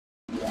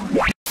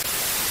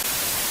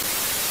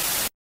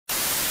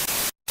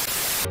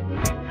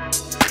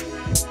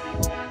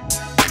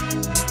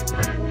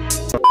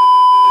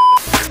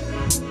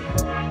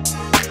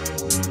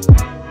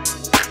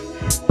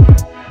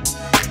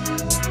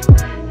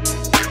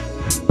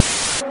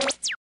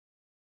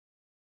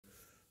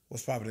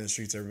What's popping in the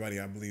streets,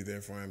 everybody? I believe,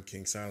 therefore, I'm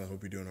King Silent.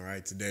 Hope you're doing all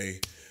right today.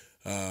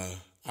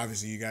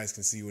 Obviously, you guys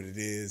can see what it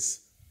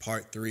is.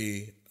 Part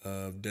 3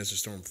 of Desert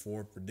Storm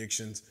 4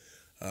 predictions.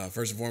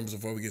 First and foremost,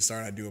 before we get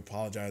started, I do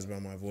apologize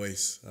about my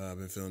voice. I've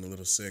been feeling a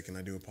little sick, and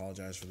I do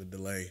apologize for the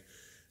delay.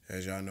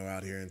 As y'all know,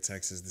 out here in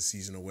Texas, the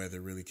seasonal weather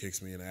really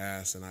kicks me in the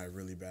ass, and I have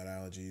really bad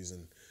allergies.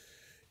 And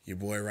your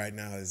boy right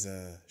now is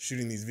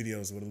shooting these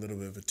videos with a little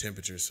bit of a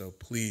temperature, so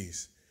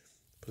please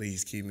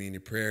keep me in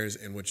your prayers.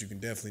 And what you can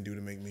definitely do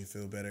to make me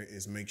feel better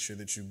is make sure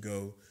that you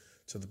go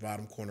to the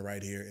bottom corner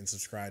right here and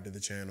subscribe to the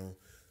channel.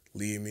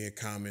 Leave me a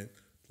comment,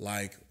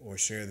 like, or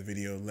share the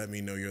video. Let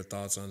me know your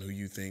thoughts on who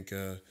you think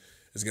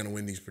is going to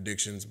win these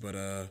predictions. But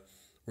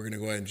we're going to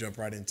go ahead and jump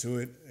right into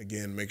it.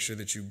 Again, make sure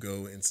that you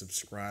go and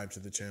subscribe to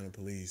the channel,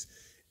 please.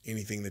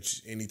 Any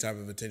type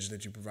of attention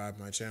that you provide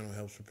my channel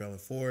helps propel it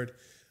forward,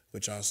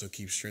 which also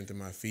keeps strength in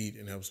my feet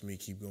and helps me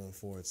keep going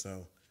forward.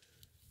 So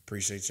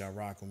appreciate y'all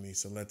rocking with me.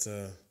 So let's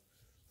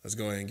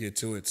go ahead and get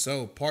to it.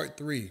 So part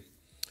 3,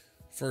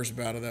 first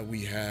battle that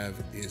we have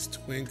is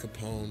Twinn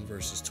Capone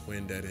versus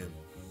Twinn Deadend.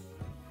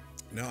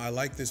 Now I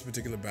like this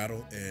particular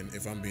battle, and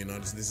if I'm being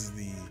honest,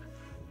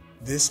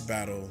 this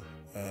battle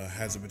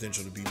has the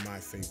potential to be my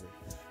favorite.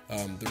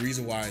 The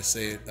reason why I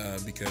say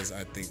it because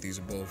I think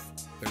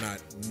they're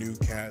not new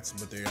cats,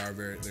 but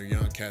they're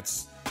young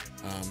cats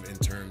in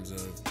terms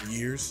of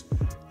years,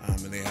 and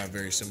they have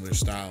very similar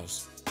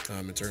styles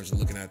in terms of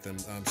looking at them.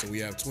 So we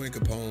have Twinn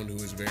Capone, who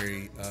is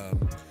very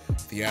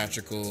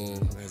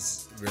theatrical,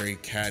 is very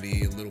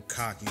catty, a little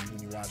cocky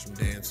when you watch him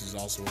dance. He's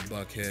also a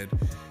buckhead.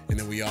 And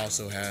then we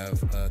also have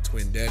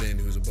Twinn Deadend,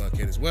 who's a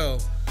buckhead as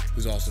well,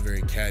 who's also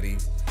very catty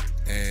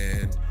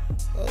and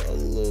a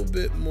little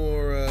bit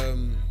more,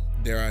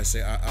 dare I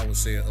say, I would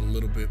say a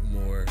little bit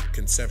more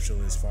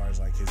conceptual as far as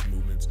like his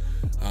movements.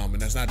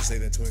 And that's not to say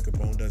that Twinn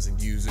Capone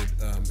doesn't use it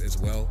as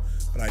well,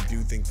 but I do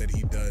think that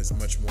he does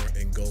much more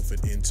engulf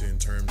it in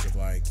terms of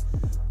like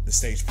the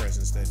stage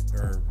presence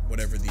or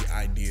whatever the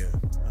idea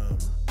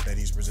that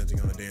he's presenting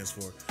on the dance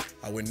floor.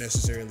 I wouldn't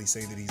necessarily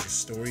say that he's a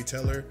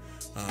storyteller,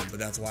 but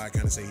that's why I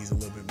kind of say he's a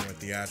little bit more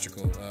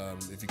theatrical.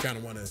 If you kind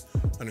of want to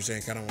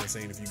understand kind of what I'm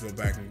saying, if you go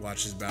back and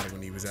watch his battle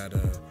when he was at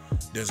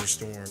Desert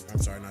Storm, I'm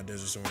sorry, not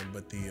Desert Storm,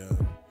 but the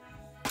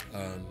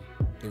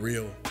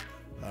Real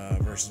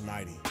versus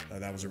Mighty,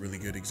 that was a really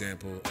good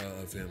example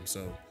of him.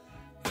 So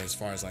as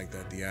far as like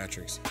that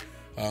theatrics.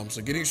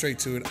 So getting straight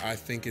to it, I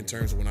think in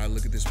terms of when I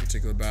look at this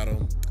particular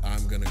battle,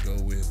 I'm going to go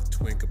with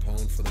Twinn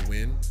Capone for the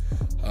win.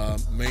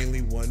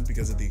 Mainly one,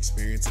 because of the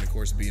experience and of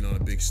course being on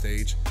a big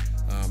stage.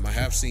 I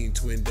have seen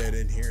Twinn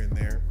Deadend here and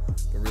there,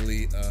 but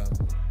really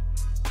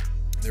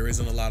there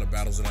isn't a lot of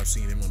battles that I've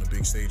seen him on a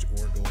big stage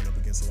or going up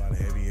against a lot of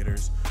heavy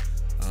hitters.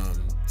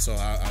 So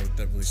I would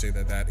definitely say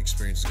that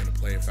experience is going to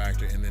play a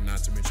factor, and then not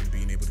to mention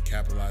being able to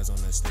capitalize on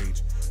that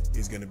stage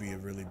is going to be a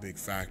really big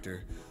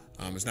factor.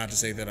 It's not to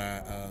say that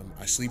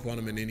I sleep on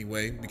them in any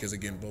way, because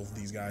again, both of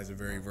these guys are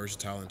very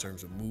versatile in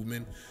terms of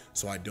movement,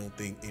 so I don't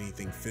think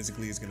anything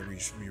physically is going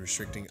to be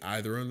restricting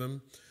either of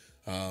them.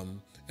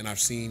 And I've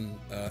seen,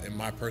 in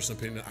my personal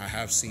opinion, I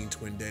have seen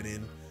Twinn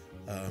Deadend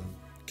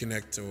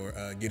connect or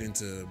get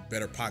into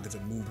better pockets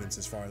of movements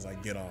as far as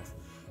like get off.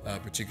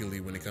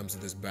 Particularly when it comes to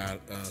this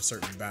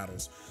certain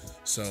battles.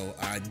 So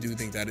I do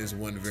think that is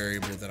one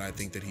variable that I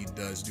think that he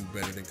does do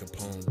better than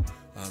Capone.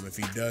 If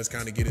he does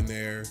kind of get in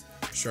there,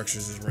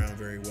 structures his round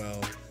very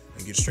well,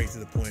 and gets straight to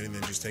the point and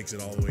then just takes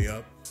it all the way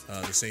up,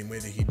 the same way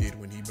that he did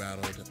when he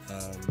battled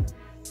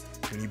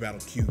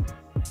Q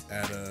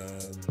at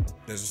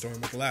Desert Storm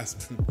with the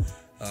last one.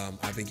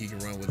 I think he can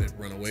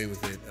run away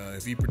with it.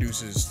 If he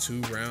produces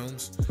 2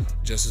 rounds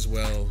just as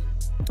well,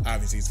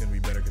 obviously it's going to be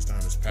better because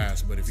time has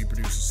passed, but if he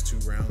produces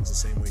 2 rounds the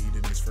same way he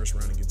did in his first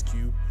round against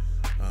Q,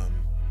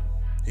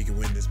 he can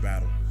win this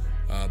battle.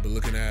 But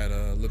looking at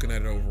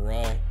it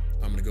overall,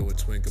 I'm going to go with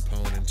Twinn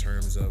Capone in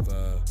terms of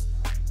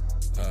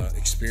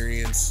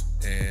experience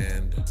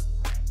and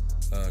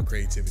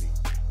creativity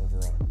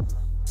overall.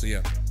 So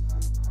yeah,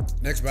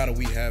 next battle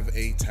we have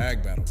a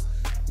tag battle.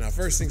 Now,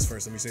 first things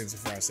first, let me say this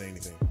before I say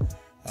anything.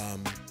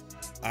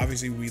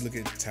 Obviously, we look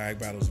at tag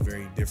battles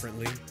very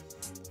differently.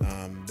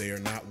 They are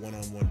not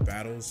one-on-one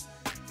battles,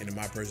 and in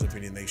my personal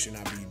opinion, they should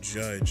not be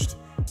judged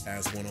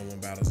as one-on-one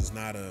battles. It's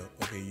not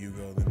okay, you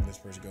go, then this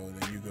person go, and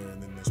then you go,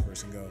 and then this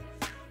person go.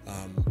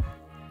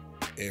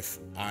 If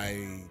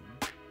I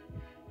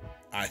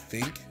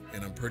think,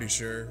 and I'm pretty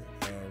sure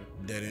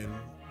Deadend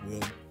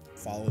will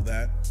follow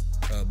that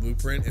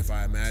blueprint. If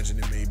I imagine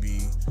it may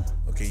be,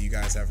 okay, you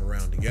guys have a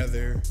round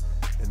together,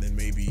 and then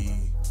maybe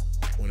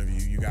one of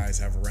you guys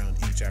have a round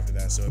each after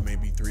that. So it may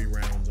be 3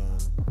 rounds on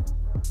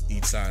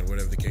each side,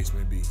 whatever the case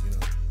may be, you know.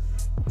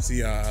 See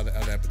how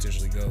that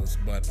potentially goes.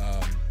 But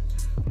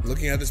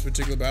looking at this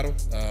particular battle,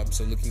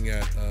 so looking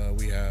at,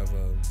 we have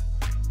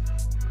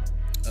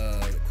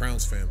the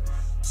Crownz Fam.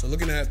 So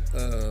looking at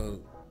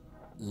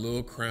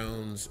Lil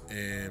Crownz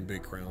and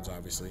Big Crownz,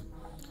 obviously.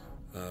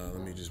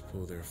 Let me just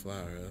pull their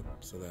flyer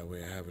up so that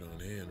way I have it on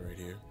hand right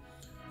here.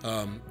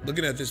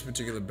 Looking at this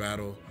particular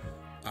battle,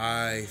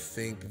 I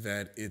think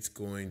that it's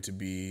going to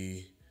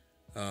be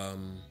I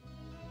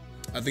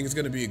think it's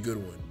going to be a good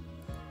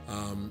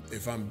one.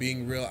 If I'm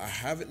being real, I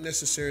haven't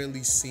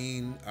necessarily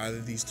seen either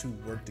of these two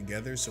work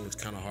together, so it's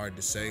kind of hard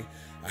to say.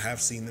 I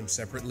have seen them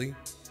separately.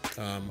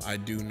 I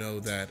do know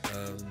that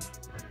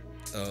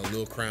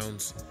Lil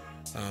Crownz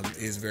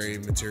is very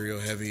material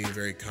heavy,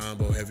 very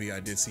combo heavy. I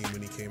did see him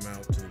when he came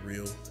out to the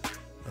Real,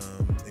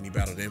 and he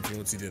battled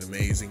Influence. He did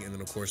amazing. And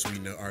then, of course, we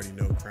already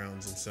know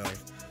Crownz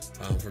himself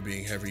for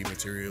being heavy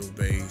material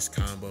based,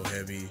 combo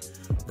heavy,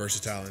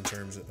 versatile in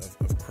terms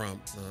of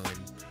crump,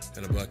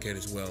 and a buckhead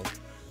as well.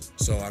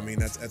 So I mean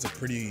that's a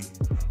pretty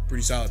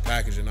solid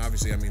package, and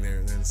obviously I mean they're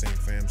in the same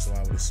fam, so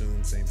I would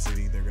assume same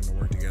city, they're going to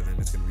work together, and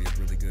it's going to be a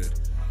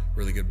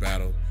really good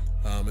battle.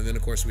 And then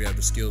of course we have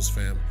the Skillz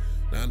Fam.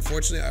 Now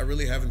unfortunately I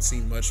really haven't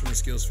seen much from the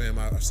Skillz Fam.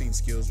 I've seen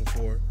Skillz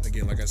before.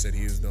 Again, like I said,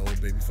 he is the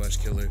old Baby Flush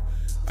killer.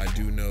 I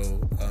do know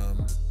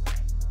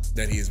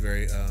that he is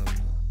very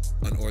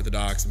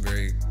unorthodox and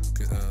very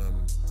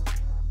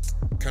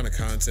kind of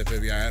concept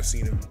heavy. I have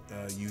seen him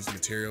use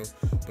material,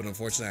 but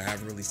unfortunately I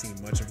haven't really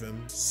seen much of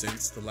him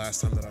since the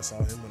last time that I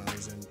saw him when I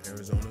was in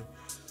Arizona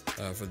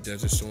for the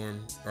Desert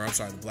Storm, or I'm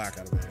sorry, the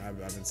Blackout event. I've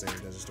been saying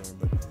Desert Storm,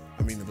 but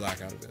I mean the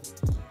Blackout event.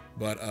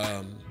 But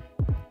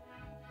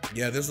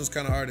yeah, this was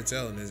kind of hard to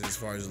tell, and as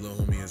far as Lil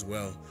Homie as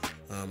well,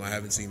 I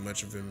haven't seen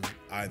much of him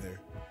either.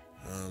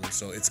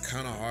 So it's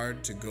kind of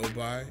hard to go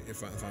by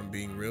if I'm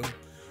being real.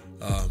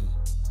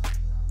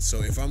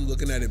 So if I'm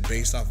looking at it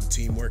based off of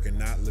teamwork and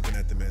not looking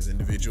at them as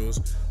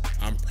individuals,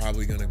 I'm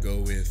probably gonna go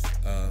with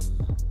the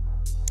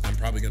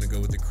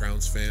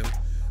Crownz Fam,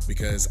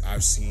 because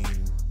I've seen,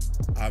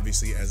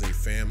 obviously as a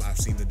fam, I've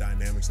seen the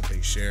dynamics that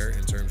they share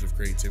in terms of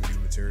creativity,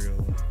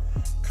 material,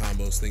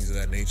 combos, things of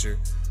that nature.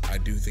 I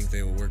do think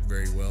they will work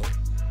very well.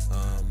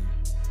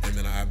 And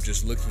then I'm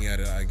just looking at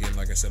it again.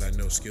 Like I said, I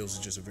know Skillz is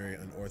just a very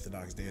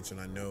unorthodox dancer,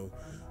 and I know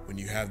when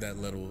you have that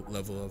level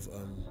of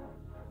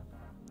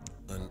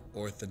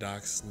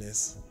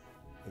unorthodoxness,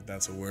 if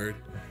that's a word,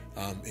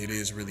 it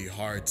is really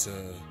hard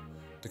to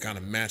kind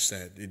of match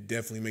that. It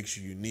definitely makes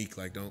you unique.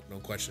 Like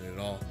don't question it at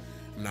all.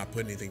 I'm not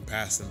putting anything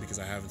past him because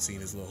I haven't seen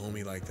his little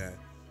homie like that.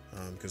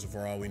 Because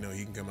for all we know,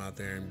 he can come out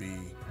there and be,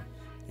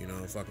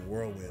 a fucking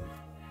whirlwind.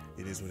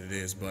 It is what it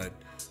is. But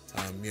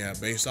yeah,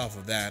 based off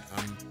of that,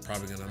 I'm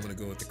gonna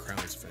go with the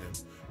Crownz Fam.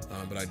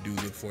 But I do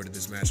look forward to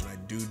this match, and I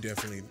do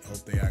definitely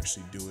hope they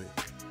actually do it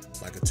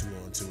like a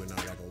 2-on-2 and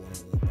not like a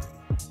 1-on-1 battle.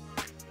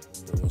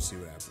 But we'll see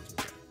what happens with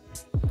that.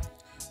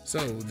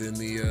 So then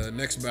the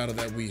next battle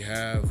that we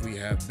have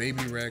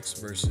Baby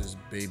Rexx versus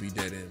Baby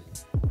Deadend.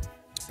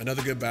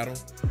 Another good battle,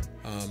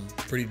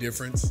 pretty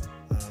different.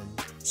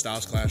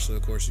 Styles clash, so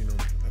of course,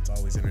 that's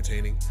always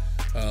entertaining.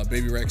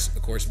 Baby Rexx,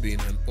 of course, being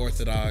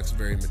unorthodox,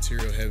 very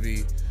material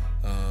heavy,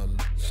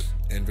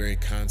 and very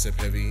concept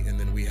heavy. And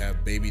then we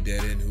have Baby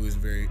Deadend, who is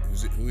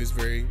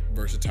very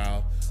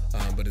versatile,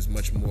 but is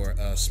much more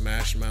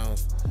smash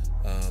mouth,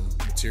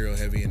 material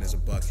heavy, and is a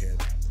buckhead.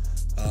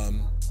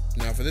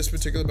 Now for this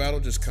particular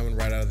battle, just coming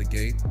right out of the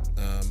gate,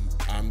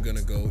 I'm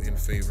gonna go in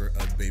favor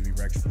of Baby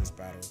Rexx for this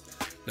battle.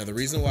 Now the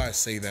reason why I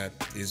say that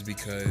is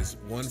because,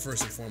 one,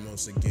 first and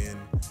foremost, again,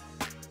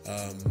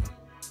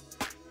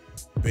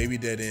 Baby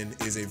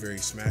Deadend is a very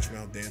smash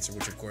mouth dancer,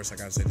 which of course,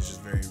 like I said, is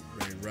just very,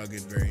 very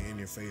rugged, very in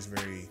your face,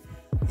 very,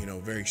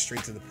 very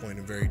straight to the point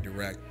and very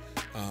direct.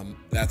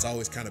 That's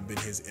always kind of been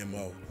his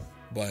MO.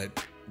 But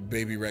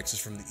Baby Rexx is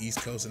from the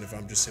East Coast, and if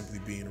I'm just simply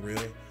being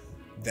real,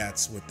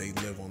 that's what they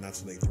live on,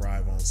 that's what they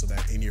thrive on. So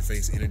that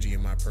in-your-face energy,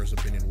 in my personal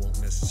opinion,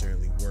 won't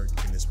necessarily work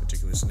in this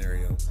particular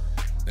scenario.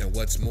 And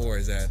what's more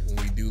is that when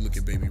we do look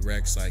at Baby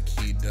Rexx, like,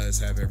 he does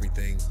have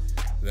everything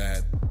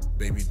that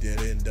Baby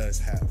Deadend does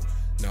have.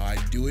 Now, I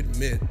do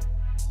admit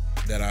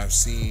that I've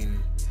seen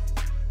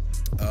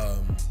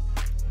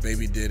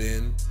Baby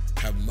Deadend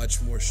have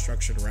much more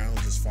structured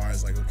rounds as far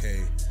as, like,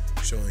 okay,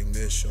 showing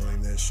this,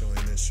 showing this,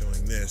 showing this,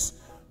 showing this.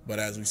 But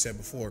as we said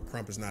before,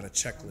 Crump is not a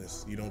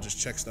checklist. You don't just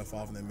check stuff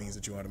off and that means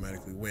that you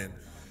automatically win.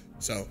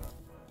 So,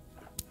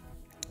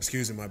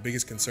 excuse me, my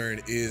biggest concern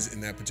is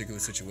in that particular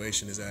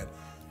situation is that,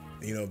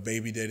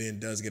 Baby Deadend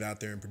does get out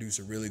there and produce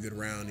a really good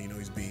round.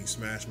 He's being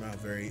smash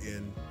mouth, very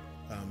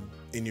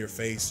in your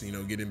face,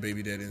 get in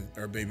Baby Deadend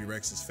or Baby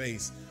Rexx's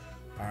face.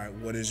 All right,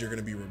 what is your going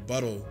to be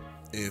rebuttal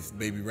if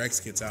Baby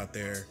Rexx gets out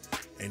there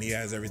and he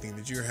has everything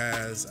that you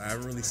has? I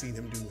haven't really seen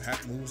him do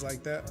hat moves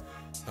like that.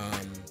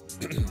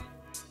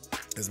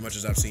 As much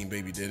as I've seen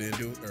Baby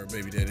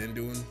Deadend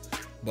doing,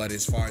 but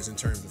as far as in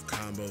terms of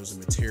combos and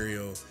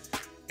material,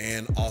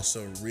 and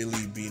also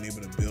really being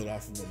able to build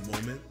off of a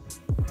moment,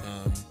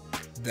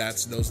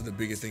 those are the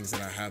bigger things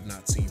that I have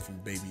not seen from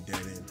Baby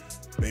Deadend.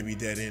 Baby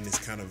Deadend is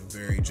kind of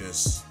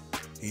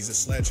he's a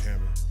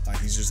sledgehammer. Like,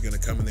 he's just gonna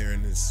come in there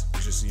and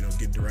just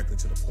get directly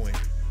to the point.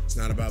 It's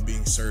not about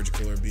being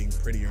surgical or being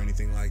pretty or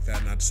anything like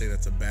that. Not to say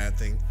that's a bad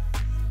thing.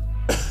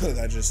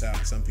 That's just how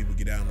some people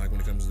get down, like, when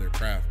it comes to their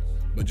craft.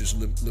 But just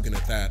looking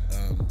at that,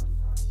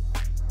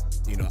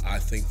 I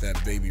think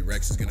that Baby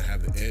Rexx is going to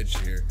have the edge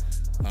here,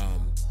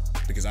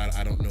 because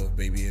I don't know if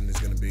Baby Deadend is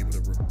going to be able to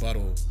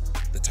rebuttal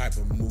the type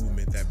of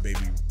movement that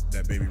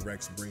baby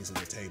Rexx brings to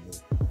the table.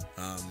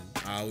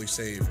 I always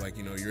say, if like,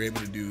 you know, you're able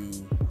to do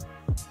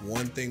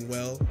one thing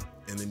well,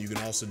 and then you can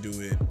also do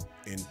it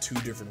in two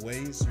different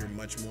ways, you're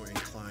much more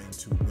inclined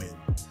to win.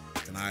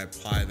 And I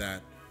apply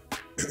that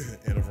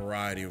in a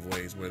variety of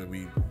ways,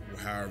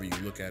 however you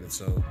look at it.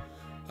 So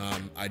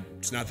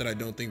it's not that I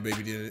don't think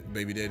Baby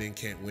Deadend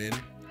can't win.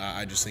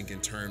 I just think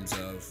in terms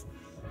of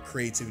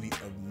creativity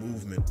of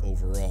movement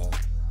overall,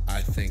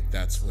 I think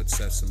that's what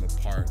sets him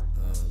apart.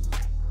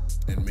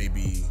 And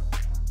maybe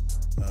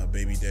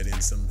Baby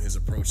Deadend, his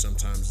approach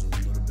sometimes is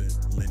a little bit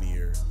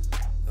linear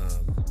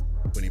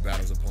when he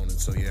battles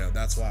opponents. So yeah,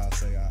 that's why I'll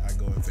say I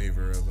go in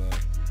favor of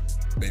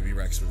Baby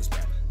Rexx for this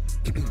battle.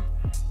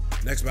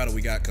 Next battle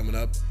we got coming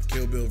up,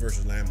 Kill Bill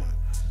versus Landmine.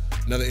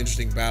 Another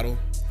interesting battle.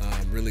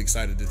 Really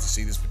excited to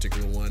see this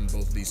particular one.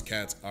 Both of these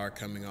cats are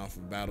coming off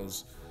of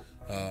battles.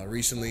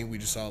 Recently, we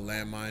just saw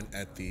Landmine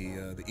at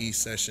the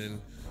East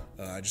session.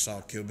 I just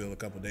saw Kill Bill a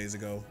couple days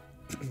ago,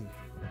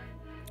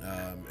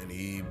 and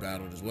he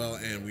battled as well.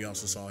 And we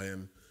also saw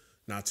him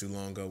not too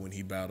long ago when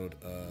he battled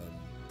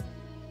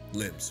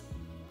Limbs.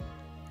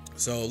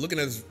 So looking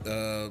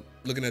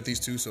at these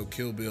two, so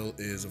Kill Bill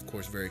is of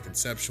course very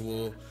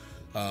conceptual,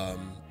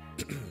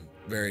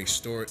 very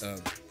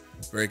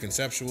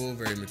conceptual,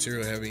 very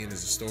material heavy, and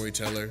is a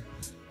storyteller,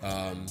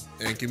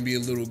 and can be a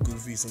little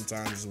goofy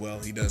sometimes as well.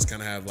 He does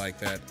kind of have like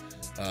that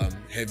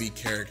heavy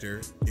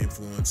character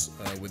influence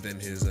within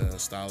his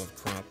style of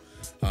crump,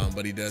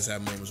 but he does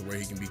have moments where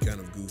he can be kind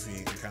of goofy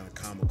and kind of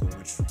comical,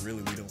 which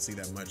really we don't see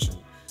that much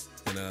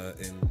in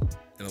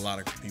a lot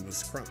of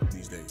people's crump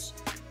these days.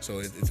 So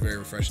it's very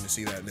refreshing to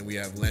see that. And then we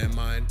have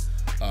Landmine,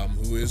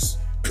 who is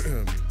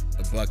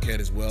a buckhead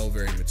as well,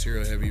 very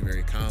material heavy,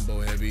 very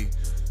combo heavy.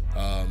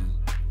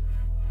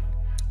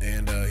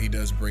 And he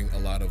does bring a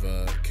lot of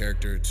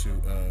character to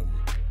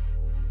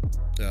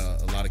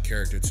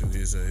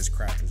his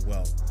craft as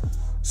well.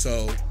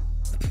 So,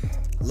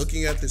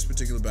 looking at this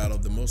particular battle,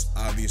 the most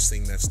obvious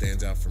thing that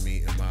stands out for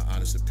me, in my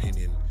honest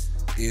opinion,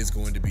 is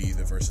going to be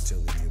the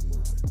versatility of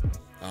movement,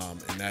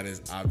 and that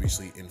is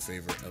obviously in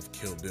favor of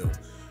Kill Bill.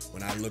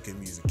 When I look at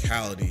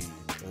musicality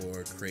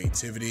or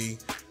creativity,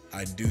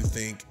 I do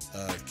think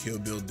Kill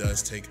Bill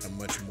does take a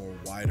much more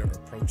wider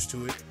approach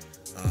to it.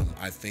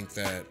 I think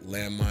that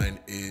Landmine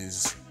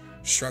is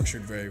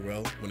structured very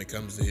well when it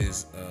comes to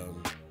his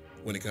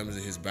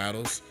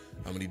battles,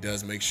 and he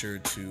does make sure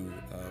to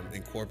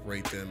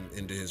incorporate them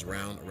into his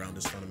around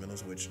his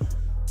fundamentals, which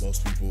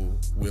most people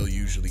will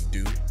usually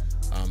do.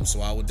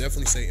 So I would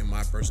definitely say, in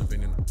my personal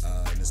opinion,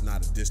 and it's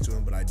not a diss to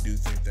him, but I do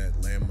think that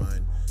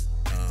Landmine,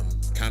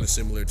 kind of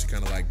similar to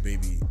kind of like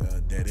Baby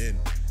Deadend,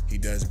 he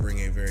does bring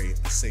a very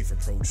safe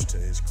approach to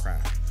his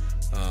craft,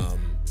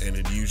 and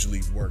it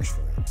usually works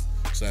for him.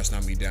 So that's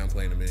not me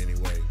downplaying him in any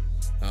way.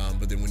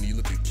 But then when you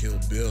look at Kill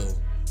Bill,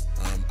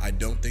 I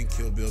don't think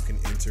Kill Bill can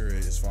enter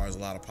as far as a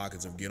lot of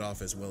pockets of get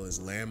off as well as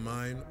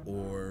Landmine,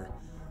 or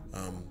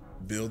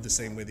build the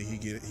same way that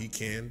he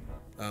can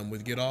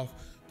with get off.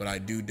 But I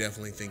do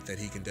definitely think that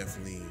he can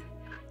definitely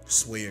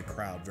sway a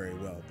crowd very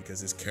well, because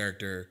his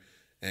character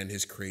and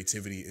his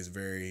creativity is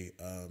very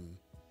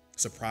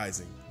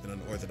surprising and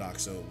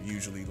unorthodox. So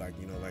usually, like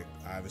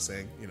I was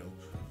saying,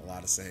 a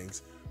lot of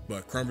sayings,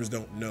 but crumbers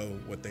don't know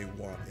what they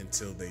want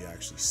until they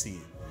actually see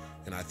it.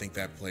 And I think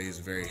that plays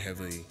very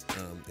heavily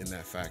in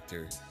that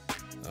factor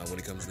when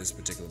it comes to this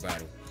particular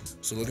battle.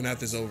 So looking at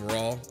this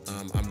overall,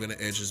 I'm going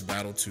to edge this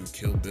battle to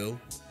Kill Bill,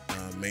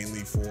 mainly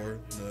for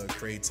the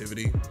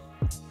creativity.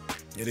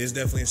 It is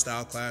definitely a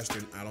style clash,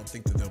 and I don't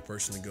think that they'll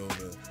personally go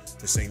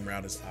the same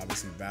route as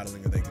obviously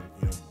battling, or they can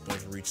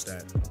both reach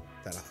that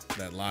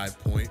live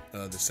point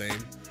the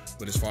same.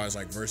 But as far as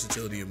like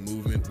versatility of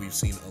movement, we've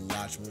seen a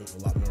lot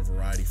more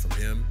variety from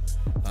him.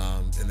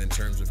 And then in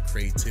terms of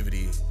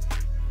creativity,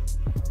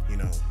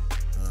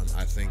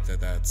 I think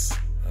that's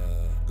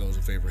goes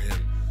in favor of him.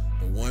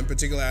 But one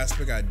particular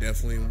aspect I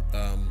definitely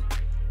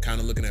kind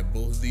of looking at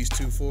both of these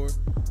two for,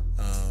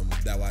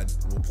 that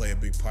will play a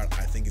big part,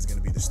 I think, is going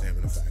to be the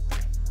stamina factor.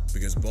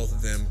 Because both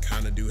of them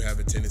kind of do have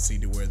a tendency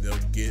to where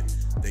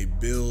they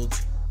build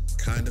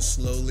kind of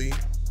slowly,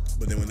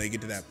 but then when they get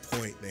to that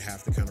point, they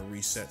have to kind of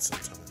reset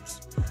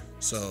sometimes.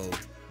 So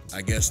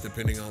I guess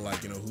depending on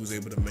who's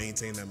able to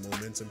maintain that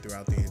momentum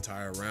throughout the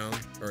entire round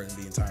or in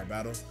the entire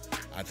battle,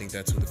 I think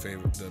that's who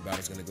the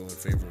battle's going to go in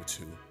favor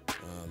to.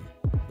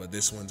 But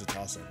this one's a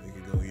toss-up. It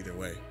could go either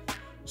way.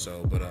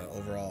 So, but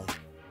overall,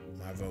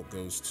 my vote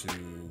goes to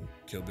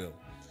Kill Bill.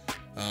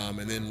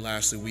 And then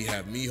lastly, we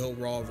have Mijo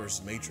Raw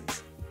versus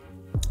Matrix.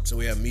 So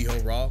we have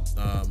Mijo Raw,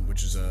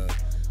 which is a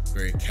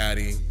very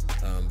catty,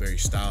 very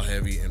style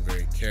heavy, and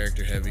very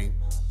character heavy.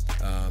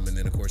 And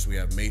then of course we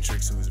have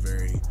Matrix, who is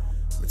very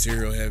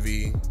material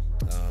heavy,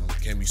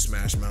 can be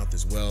smash mouth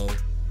as well,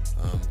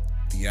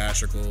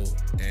 theatrical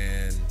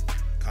and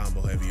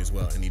combo heavy as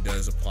well. And he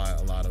does apply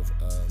a lot of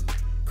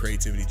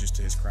creativity just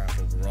to his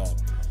craft overall.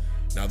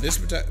 Now this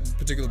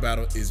particular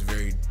battle was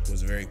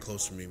very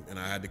close for me, and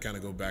I had to kind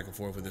of go back and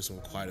forth with this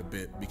one quite a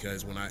bit,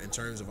 because when in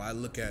terms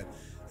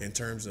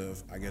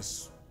of I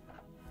guess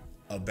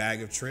a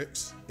bag of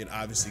tricks, it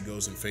obviously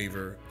goes in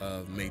favor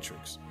of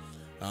Matrix.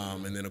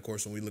 And then, of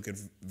course, when we look at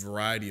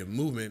variety of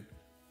movement,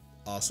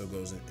 also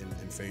goes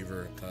in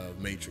favor of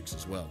Matrix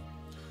as well.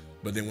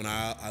 But then when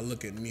I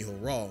look at Mijo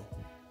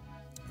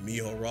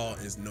Raw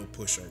is no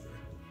pushover.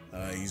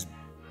 He's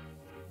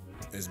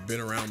been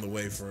around the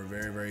way for a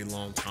very, very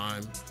long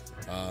time.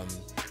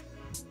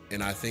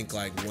 And I think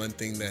like one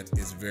thing that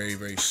is very,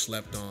 very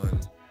slept on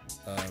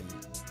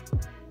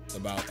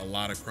about a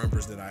lot of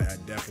crumpers that I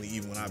definitely,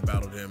 even when I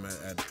battled him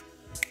at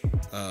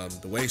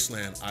the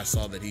Wasteland, I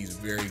saw that he's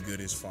very good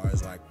as far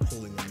as like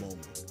pulling a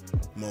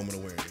moment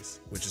awareness,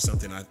 which is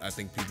something I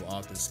think people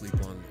often sleep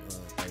on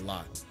a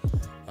lot.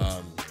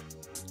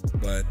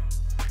 But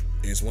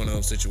it's one of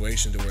those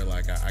situations to where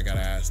like I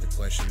gotta ask the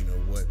question, you know,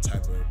 what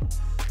type of,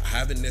 I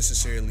haven't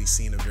necessarily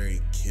seen a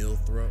very kill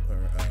throw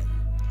or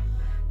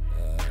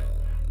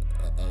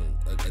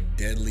a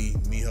deadly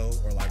Mijo,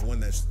 or like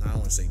one that's, I don't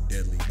want to say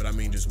deadly, but I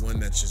mean just one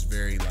that's just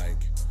very like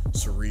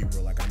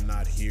cerebral. Like, I'm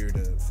not here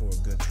for a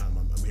good time.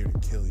 I'm here to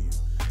kill you.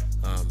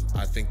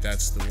 I think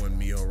that's the one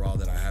Mijo Raw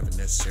that I haven't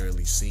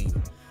necessarily seen.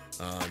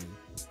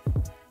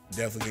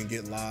 Definitely can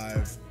get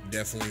live.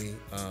 Definitely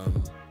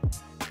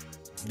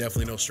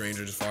no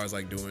stranger as far as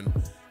like doing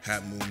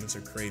hat movements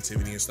or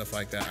creativity and stuff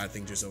like that. I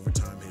think just over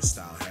time his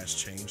style has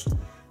changed,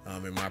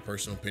 in my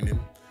personal opinion.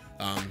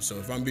 So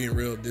if I'm being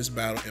real, this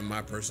battle, in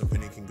my personal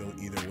opinion, can go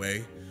either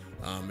way.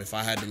 If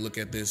I had to look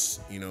at this,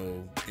 you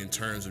know, in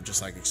terms of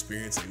just like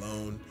experience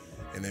alone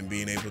and then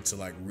being able to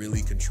like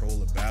really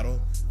control a battle,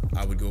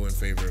 I would go in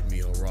favor of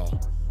Mijo Raw.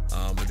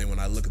 But then when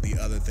I look at the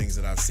other things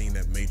that I've seen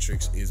that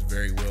Matrix is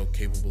very well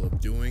capable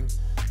of doing,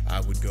 I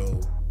would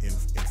go in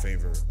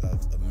favor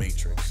of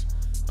Matrix.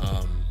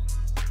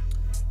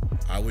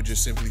 I would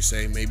just simply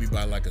say maybe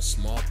by like a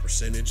small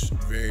percentage,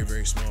 very,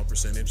 very small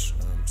percentage,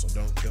 so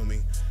don't kill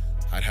me,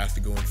 I'd have to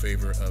go in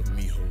favor of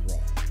Mijo Raw.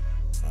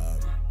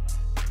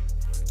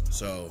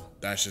 So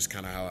that's just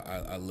kind of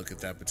how I look at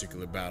that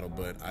particular battle,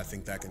 but I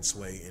think that can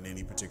sway in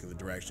any particular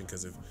direction,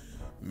 because if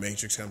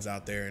Matrix comes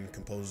out there and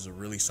composes a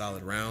really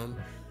solid round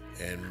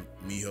and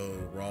Mijo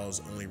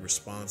Raw's only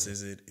response to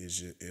it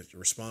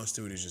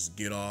is just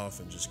get off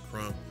and just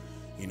crump,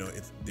 you know,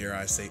 dare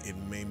I say, it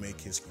may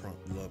make his crump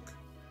look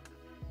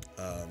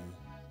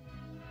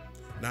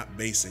not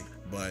basic,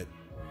 but,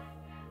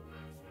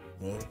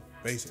 well,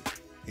 basic,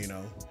 you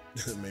know,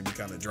 maybe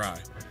kind of dry,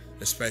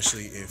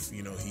 especially if,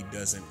 you know, he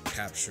doesn't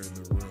capture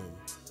the room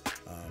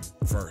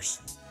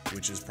first,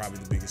 which is probably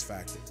the biggest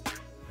factor.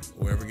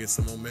 Whoever gets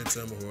the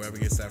momentum, or whoever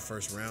gets that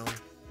first round,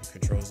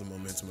 controls the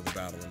momentum of the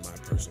battle, in my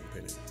personal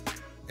opinion.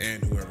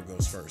 And whoever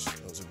goes first.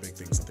 Those are big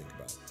things to think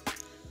about.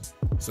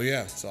 So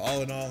yeah, so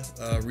all in all,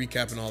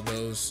 recapping all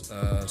those,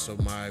 so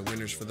my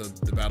winners for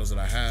the battles that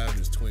I have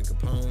is Twinn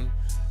Capone,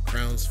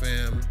 Crownz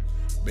Fam,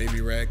 Baby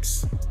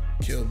Rexx,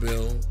 Kill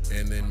Bill,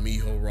 and then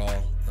Mijo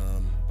Raw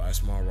by a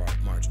small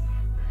margin.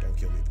 Don't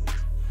kill me,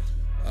 please.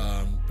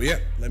 But yeah,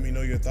 let me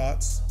know your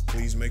thoughts.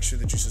 Please make sure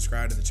that you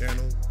subscribe to the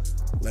channel.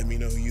 Let me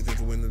know who you think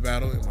will win the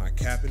battle. Am I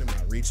capping? Am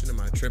I reaching? Am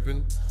I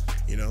tripping?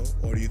 You know,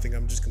 or do you think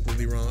I'm just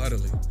completely wrong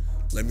utterly?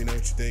 Let me know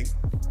what you think.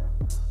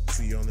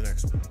 See you on the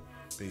next one.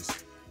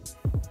 Peace.